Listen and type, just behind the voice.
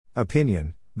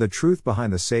Opinion: the truth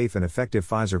behind the safe and effective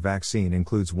Pfizer vaccine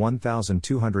includes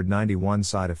 1,291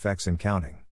 side effects and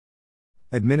counting.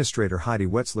 Administrator Heidi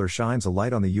Wetzler shines a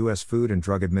light on the U.S. Food and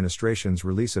Drug Administration's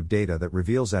release of data that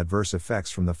reveals adverse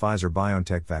effects from the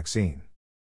Pfizer-BioNTech vaccine.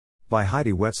 By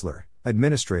Heidi Wetzler,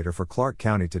 Administrator for Clark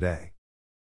County Today.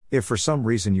 If for some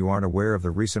reason you aren't aware of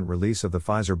the recent release of the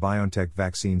Pfizer-BioNTech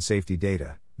vaccine safety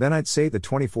data, then I'd say the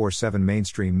 24/7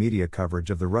 mainstream media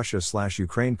coverage of the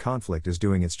Russia-Ukraine conflict is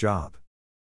doing its job.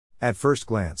 At first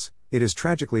glance, it is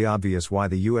tragically obvious why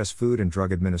the U.S. Food and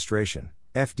Drug Administration,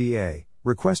 FDA,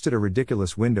 requested a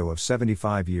ridiculous window of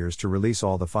 75 years to release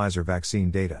all the Pfizer vaccine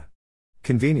data.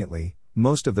 Conveniently,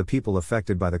 most of the people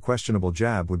affected by the questionable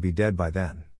jab would be dead by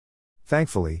then.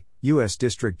 Thankfully, U.S.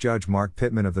 District Judge Mark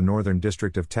Pittman of the Northern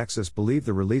District of Texas believed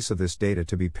the release of this data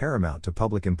to be paramount to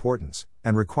public importance,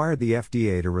 and required the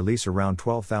FDA to release around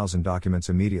 12,000 documents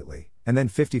immediately, and then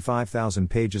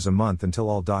 55,000 pages a month until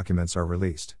all documents are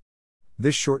released.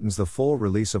 This shortens the full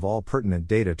release of all pertinent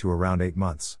data to around 8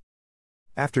 months.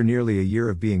 After nearly a year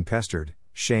of being pestered,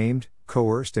 shamed,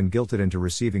 coerced and guilted into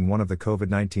receiving one of the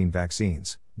COVID-19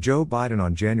 vaccines, Joe Biden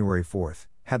on January 4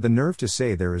 had the nerve to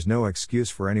say there is no excuse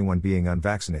for anyone being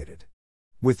unvaccinated.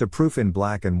 With the proof in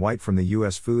black and white from the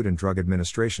U.S. Food and Drug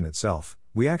Administration itself,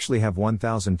 we actually have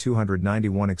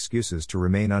 1,291 excuses to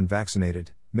remain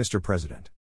unvaccinated, Mr. President.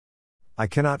 I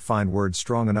cannot find words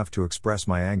strong enough to express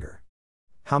my anger.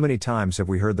 How many times have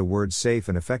we heard the words safe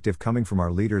and effective coming from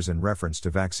our leaders in reference to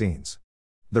vaccines?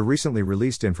 The recently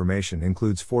released information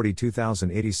includes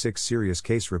 42,086 serious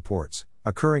case reports,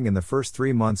 occurring in the first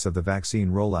 3 months of the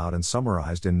vaccine rollout and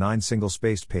summarized in 9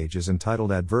 single-spaced pages entitled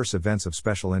Adverse Events of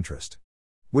Special Interest.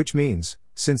 Which means,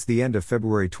 since the end of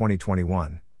February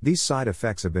 2021, these side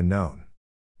effects have been known.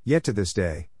 Yet to this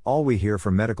day, all we hear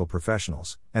from medical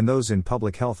professionals, and those in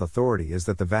public health authority is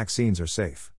that the vaccines are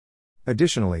safe.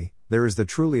 Additionally, there is the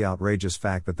truly outrageous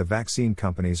fact that the vaccine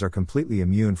companies are completely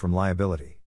immune from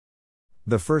liability.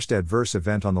 The first adverse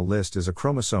event on the list is a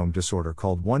chromosome disorder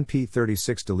called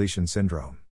 1p36 deletion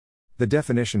syndrome. The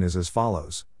definition is as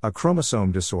follows: a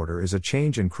chromosome disorder is a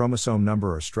change in chromosome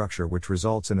number or structure which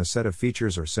results in a set of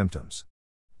features or symptoms.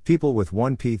 People with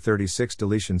 1p36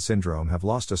 deletion syndrome have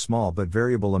lost a small but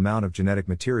variable amount of genetic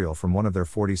material from one of their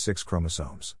 46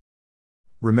 chromosomes.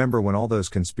 Remember when all those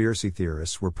conspiracy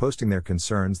theorists were posting their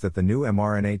concerns that the new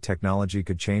mRNA technology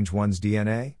could change one's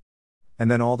DNA? And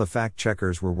then all the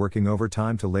fact-checkers were working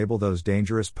overtime to label those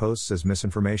dangerous posts as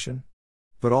misinformation?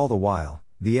 But all the while,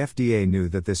 the FDA knew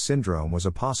that this syndrome was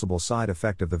a possible side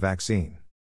effect of the vaccine.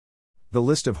 The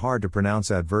list of hard-to-pronounce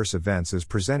adverse events is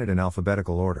presented in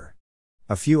alphabetical order.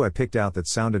 A few I picked out that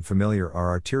sounded familiar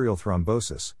are arterial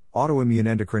thrombosis, autoimmune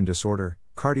endocrine disorder,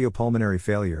 cardiopulmonary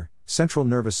failure, central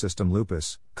nervous system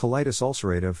lupus, colitis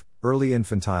ulcerative, early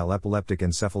infantile epileptic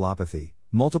encephalopathy,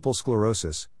 multiple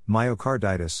sclerosis,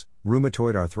 myocarditis,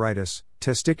 rheumatoid arthritis,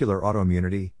 testicular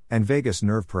autoimmunity, and vagus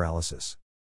nerve paralysis.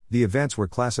 The events were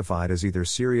classified as either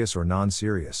serious or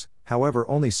non-serious, however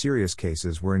only serious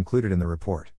cases were included in the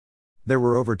report. There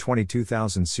were over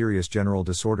 22,000 serious general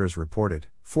disorders reported,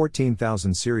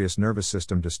 14,000 serious nervous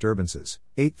system disturbances,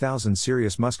 8,000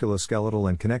 serious musculoskeletal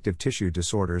and connective tissue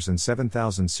disorders and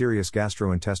 7,000 serious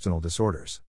gastrointestinal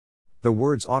disorders. The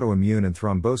words autoimmune and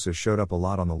thrombosis showed up a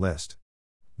lot on the list.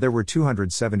 There were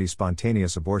 270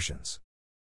 spontaneous abortions.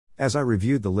 As I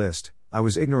reviewed the list, I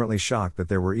was ignorantly shocked that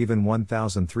there were even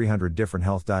 1,300 different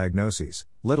health diagnoses,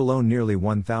 let alone nearly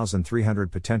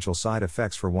 1,300 potential side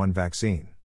effects for one vaccine.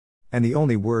 And the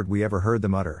only word we ever heard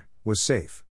them utter was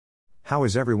safe. How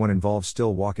is everyone involved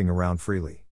still walking around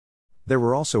freely? There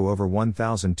were also over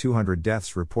 1,200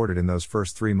 deaths reported in those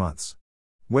first 3 months.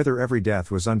 Whether every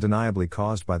death was undeniably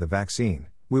caused by the vaccine,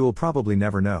 we will probably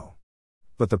never know.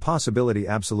 But the possibility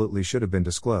absolutely should have been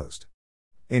disclosed.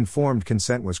 Informed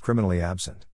consent was criminally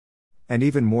absent. And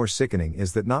even more sickening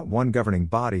is that not one governing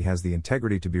body has the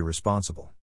integrity to be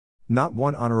responsible. Not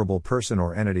one honorable person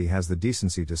or entity has the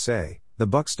decency to say, the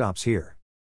buck stops here.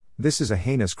 This is a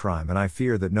heinous crime and I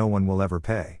fear that no one will ever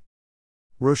pay.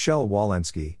 Rochelle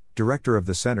Walensky, director of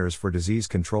the Centers for Disease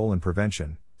Control and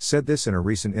Prevention, said this in a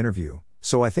recent interview,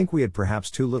 so I think we had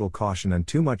perhaps too little caution and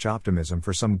too much optimism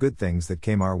for some good things that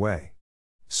came our way.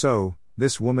 So,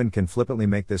 this woman can flippantly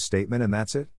make this statement and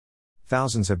that's it?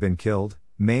 Thousands have been killed,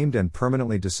 maimed and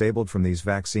permanently disabled from these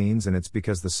vaccines and it's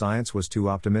because the science was too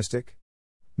optimistic?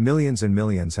 Millions and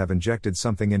millions have injected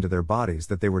something into their bodies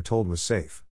that they were told was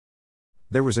safe.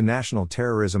 There was a National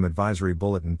Terrorism Advisory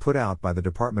Bulletin put out by the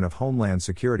Department of Homeland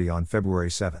Security on February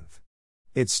 7.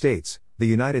 It states, The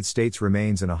United States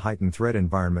remains in a heightened threat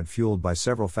environment fueled by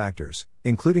several factors,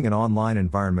 including an online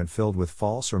environment filled with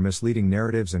false or misleading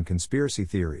narratives and conspiracy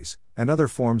theories, and other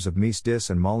forms of mis, dis,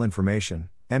 and malinformation,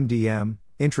 MDM,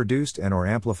 introduced and/or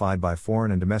amplified by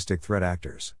foreign and domestic threat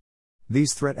actors.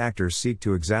 These threat actors seek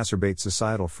to exacerbate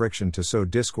societal friction to sow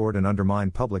discord and undermine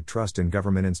public trust in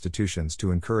government institutions to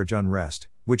encourage unrest,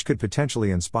 which could potentially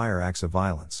inspire acts of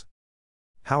violence.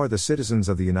 How are the citizens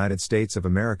of the United States of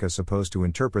America supposed to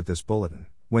interpret this bulletin,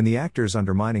 when the actors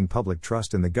undermining public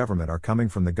trust in the government are coming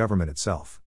from the government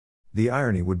itself? The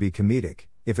irony would be comedic,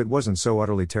 if it wasn't so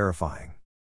utterly terrifying.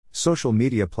 Social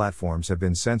media platforms have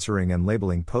been censoring and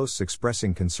labeling posts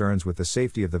expressing concerns with the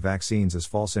safety of the vaccines as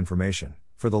false information,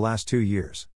 for the last 2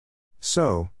 years.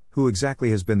 So, who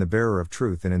exactly has been the bearer of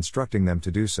truth in instructing them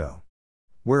to do so?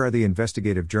 Where are the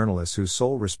investigative journalists whose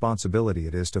sole responsibility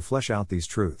it is to flesh out these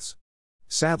truths?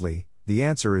 Sadly, the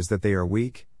answer is that they are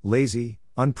weak, lazy,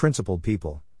 unprincipled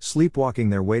people, sleepwalking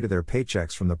their way to their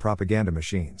paychecks from the propaganda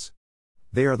machines.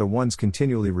 They are the ones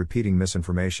continually repeating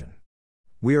misinformation.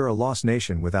 We are a lost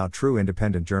nation without true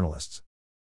independent journalists.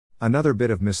 Another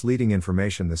bit of misleading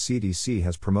information the CDC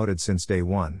has promoted since day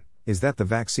one is that the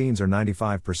vaccines are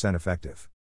 95% effective.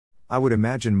 I would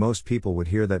imagine most people would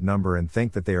hear that number and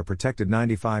think that they are protected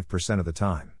 95% of the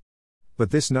time. But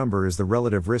this number is the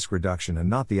relative risk reduction and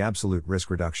not the absolute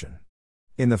risk reduction.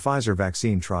 In the Pfizer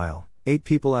vaccine trial, 8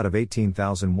 people out of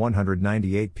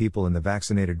 18,198 people in the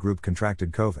vaccinated group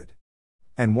contracted COVID.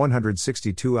 And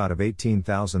 162 out of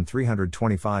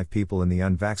 18,325 people in the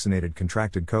unvaccinated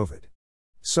contracted COVID.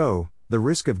 So, the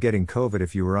risk of getting COVID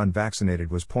if you were unvaccinated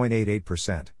was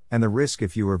 0.88%, and the risk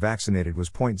if you were vaccinated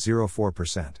was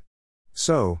 0.04%.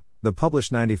 So, the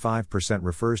published 95%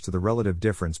 refers to the relative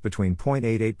difference between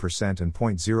 0.88% and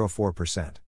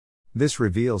 0.04%. This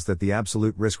reveals that the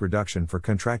absolute risk reduction for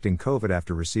contracting COVID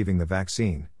after receiving the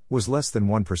vaccine was less than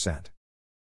 1%.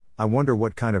 I wonder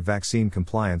what kind of vaccine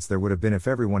compliance there would have been if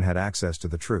everyone had access to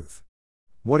the truth.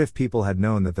 What if people had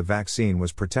known that the vaccine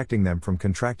was protecting them from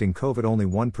contracting COVID only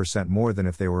 1% more than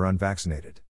if they were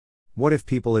unvaccinated? What if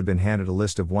people had been handed a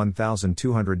list of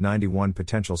 1,291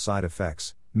 potential side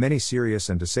effects, many serious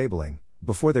and disabling,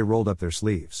 before they rolled up their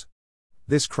sleeves?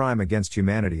 This crime against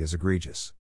humanity is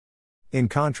egregious. In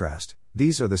contrast,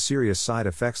 these are the serious side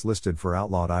effects listed for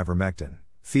outlawed ivermectin: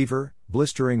 fever,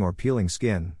 blistering or peeling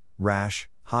skin, rash,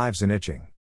 hives and itching.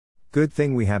 Good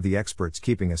thing we have the experts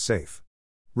keeping us safe.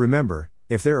 Remember,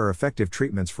 if there are effective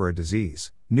treatments for a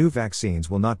disease, new vaccines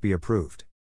will not be approved.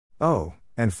 Oh,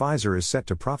 and Pfizer is set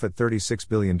to profit $36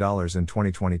 billion in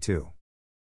 2022.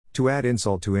 To add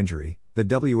insult to injury, the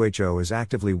WHO is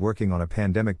actively working on a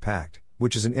pandemic pact,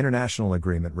 which is an international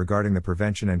agreement regarding the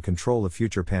prevention and control of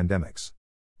future pandemics.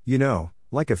 You know,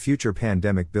 like a future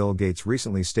pandemic Bill Gates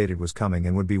recently stated was coming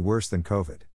and would be worse than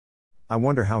COVID. I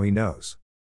wonder how he knows.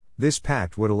 This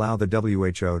pact would allow the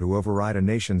WHO to override a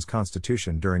nation's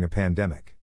constitution during a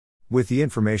pandemic. With the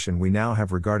information we now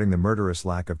have regarding the murderous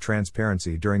lack of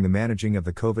transparency during the managing of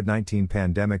the COVID-19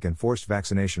 pandemic and forced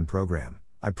vaccination program,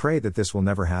 I pray that this will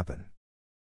never happen.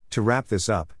 To wrap this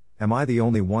up, am I the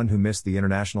only one who missed the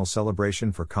international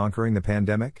celebration for conquering the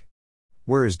pandemic?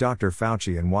 Where is Dr.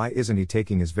 Fauci and why isn't he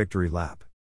taking his victory lap?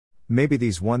 Maybe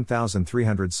these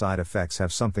 1,300 side effects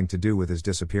have something to do with his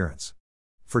disappearance.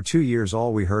 For 2 years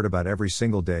all we heard about every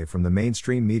single day from the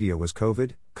mainstream media was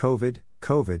COVID, COVID,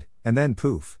 COVID, and then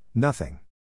poof, nothing.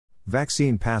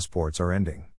 Vaccine passports are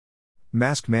ending.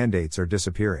 Mask mandates are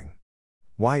disappearing.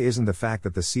 Why isn't the fact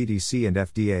that the CDC and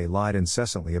FDA lied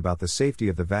incessantly about the safety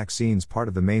of the vaccines part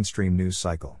of the mainstream news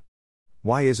cycle?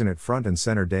 Why isn't it front and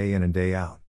center day in and day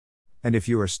out? And if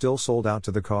you are still sold out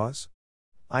to the cause?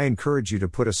 I encourage you to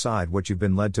put aside what you've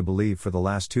been led to believe for the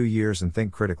last 2 years and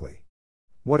think critically.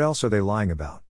 What else are they lying about?